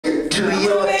into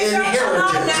your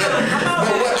inheritance.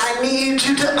 But what I need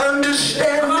you to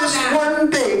understand this one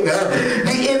thing,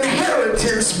 the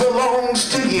inheritance belongs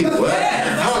to you.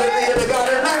 Hallelujah to God.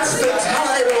 And that's the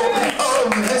title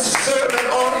of this sermon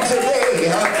on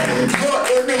today. Your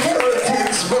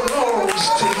inheritance belongs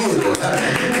to you.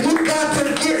 You got to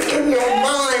get in your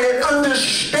mind and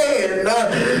understand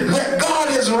that God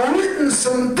has written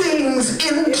some things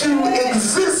into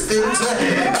existence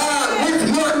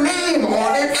with your name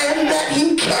on it, and that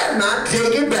he cannot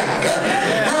take it back.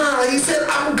 He said,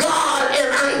 I'm God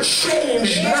and I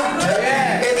change not.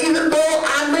 And even though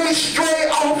I may stray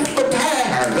off the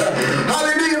path,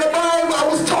 hallelujah, the Bible, I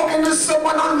was talking to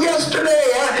someone on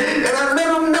yesterday, and I let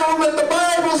them know that the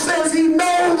Bible says he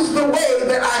knows the way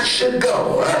that I should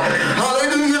go.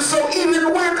 Hallelujah. So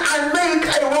even when I make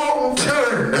a wrong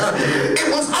turn, it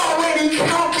was already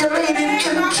calculated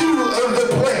into the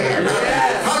plan.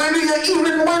 Hallelujah.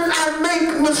 Even when I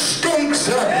make mistakes,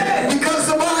 because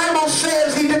the Bible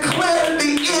says he declared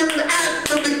the end at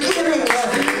the beginning,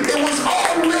 it was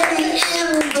already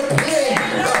in the plan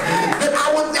that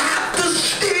I would have to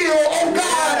still, oh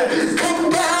God,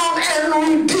 come down and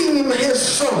redeem his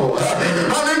soul.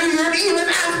 Hallelujah. And even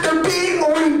after being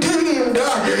redeemed,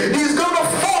 he's going to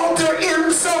falter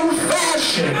in some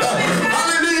fashion.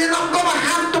 Hallelujah. And I'm going to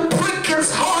have to prick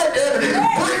his heart and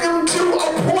bring him to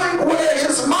a point where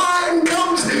his mind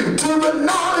comes to the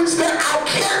knowledge that I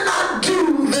cannot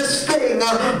do this thing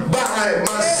by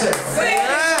myself.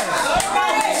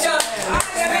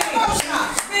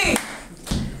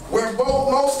 Where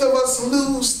most of us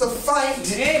lose the fight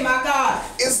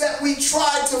is that we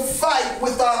try to fight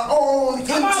with our own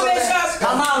intellect.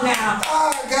 Come on now.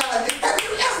 Oh God.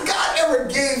 Has God ever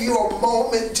gave you a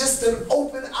moment, just an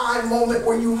open eye moment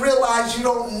where you realize you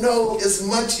don't know as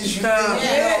much as you think?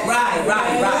 Yeah. Right.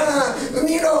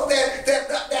 You know, that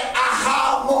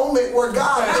aha moment where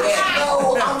God lets you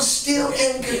know I'm still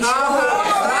in control.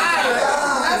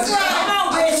 That's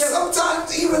right.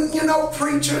 Sometimes even, you know,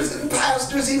 preachers and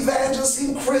pastors, evangelists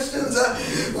and Christians,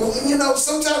 you know,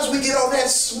 sometimes we get on that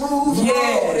smooth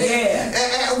road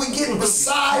and we get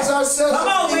besides ourselves. Come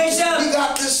on, Bishop. We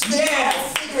got this thing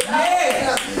figured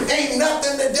out. Ain't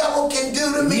nothing the devil can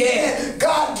do to me. And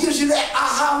God gives you that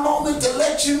aha moment to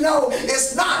let you know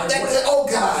it's not that, oh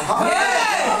God.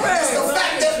 It's the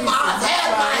fact that I've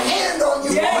had my hand on you.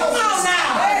 Come on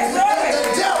now. The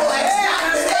devil has not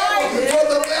been able. For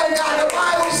the God, the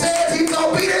Bible says, he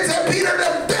told Peter, he said, Peter,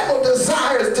 the devil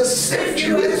desires to sift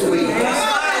you as wheat.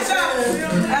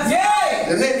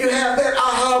 And then you have that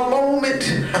aha moment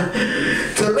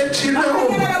to let you know,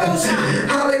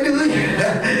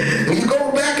 hallelujah. You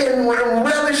go back and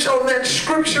relish on that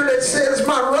scripture that says,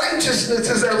 my righteousness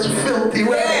is as filthy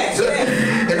rags.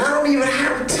 And I don't even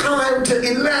have time to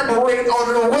elaborate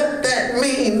on what that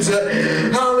means.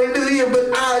 Hallelujah.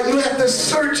 But you have to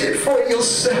search it for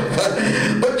yourself.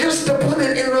 But just to put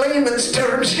it in layman's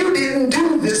terms, you didn't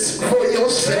do this for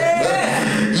yourself.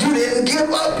 You didn't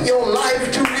give up your life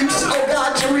to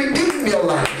redeem your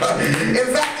life. In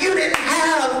fact, you didn't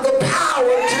have the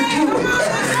power to do it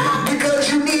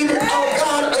because you needed, oh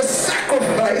God, a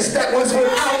sacrifice that was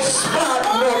without spot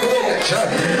nor blemish.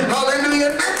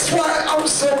 Hallelujah. That's why I'm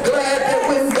so glad that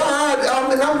when God,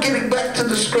 and I'm getting back to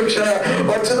the scripture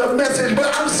or to the message,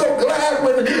 but I'm so glad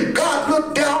when God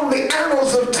looked down the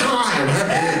annals of time,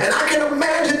 and I can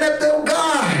imagine that they'll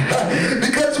God,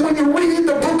 because when you read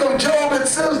the book of Job, it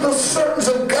says the sons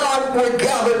of God were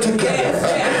gathered together.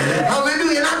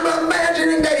 Hallelujah. And I'm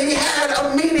imagining that he had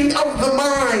a meeting of the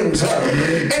minds,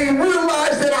 and he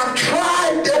realized that I've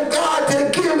tried, oh God, to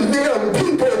give them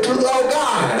people to, oh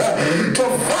God, to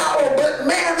follow, but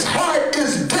man's heart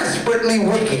is desperately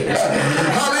wicked.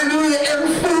 Hallelujah.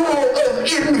 And full of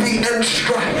envy and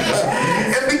strife.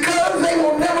 And because they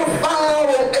will never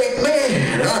follow a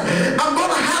man, I'm going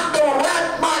to have to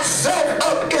wrap myself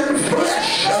up in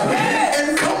flesh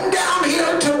and come down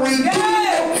here to redeem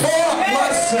them for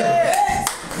myself.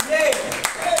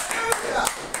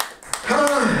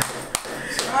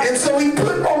 And so he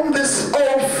put on this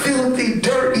old filthy,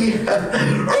 dirty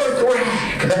earth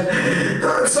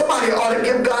rag. Somebody ought to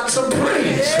give God some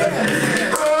praise.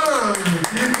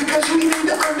 Because you need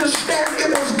to understand it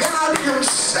was God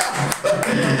himself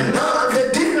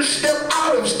that didn't step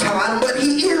out of time, but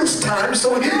he is time.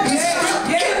 So he stepped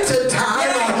into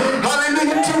time,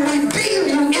 hallelujah, to redeem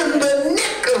you in the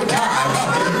nick of time.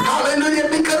 Hallelujah,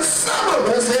 because some of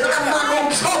us, and I'm not going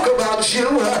to talk about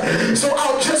you, so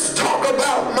I'll just talk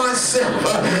about myself.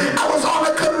 I was on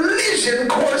a collision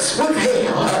course with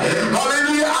hell.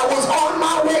 Hallelujah, I was on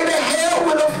my way to hell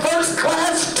with a first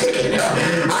class ticket.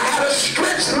 I had a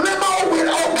stretch limo with,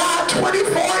 oh God,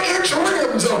 24-inch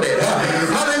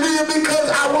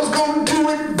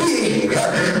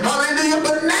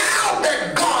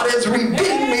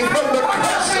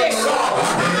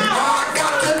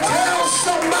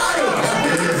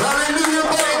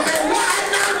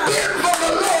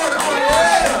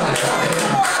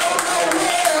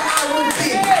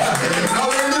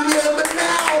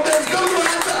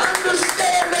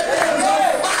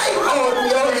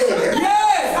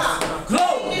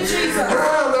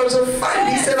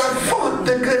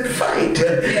the good fight.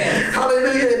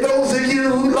 Hallelujah. Those of you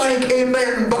who like,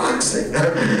 amen, boxing,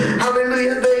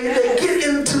 hallelujah, they get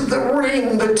into the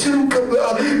ring, the two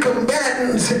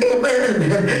combatants,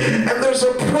 amen, and there's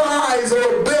a prize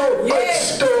or a belt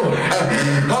store.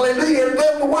 Hallelujah. And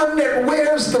the one that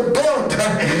wears the belt,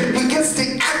 he gets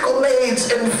the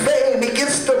accolades and fame, he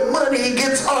gets the money, he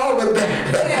gets all of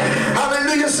that.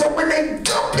 Hallelujah. So when they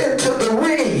jump into the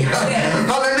ring,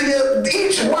 hallelujah,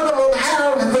 each one of them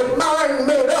have the mind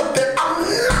made up that I'm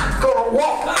not going to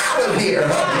walk out of here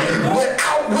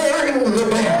without wearing the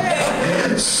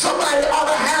belt. Somebody ought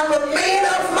to have a made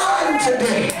up mind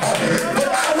today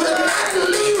that I will not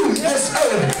leave this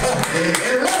earth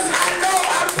unless I know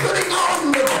I'm putting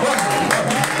on the crown.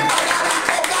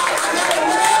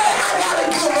 I gotta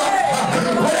give up.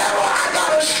 Whatever I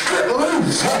gotta strip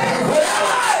loose.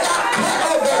 Whatever I gotta cut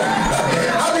over.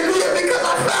 Hallelujah, because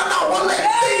I found out we'll let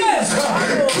things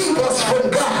keep us from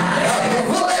God.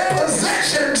 We'll let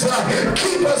possessions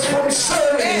keep us from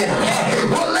serving Him.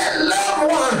 We'll let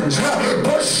loved ones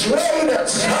persuade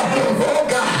us. Oh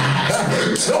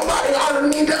God, somebody ought to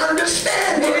need to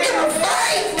understand you're in a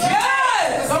fight.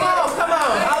 Come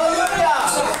on. Hallelujah.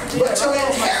 But your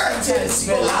inheritance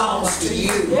belongs to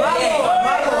you.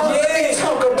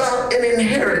 Talk about an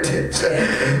inheritance.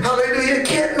 Hallelujah.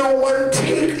 Can't no one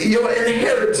take your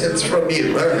inheritance from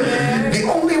you. The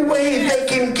only way they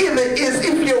can give it is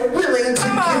if you're willing to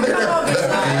give it up.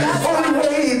 The only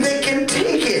way they can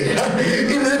take it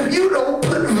is if you don't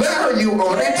put value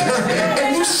on it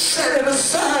and you set it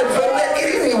aside for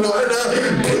letting anyone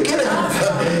pick it up.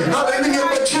 Hallelujah.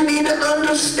 But you need to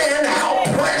understand how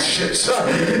precious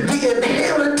the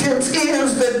inheritance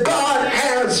is that God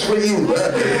has for you.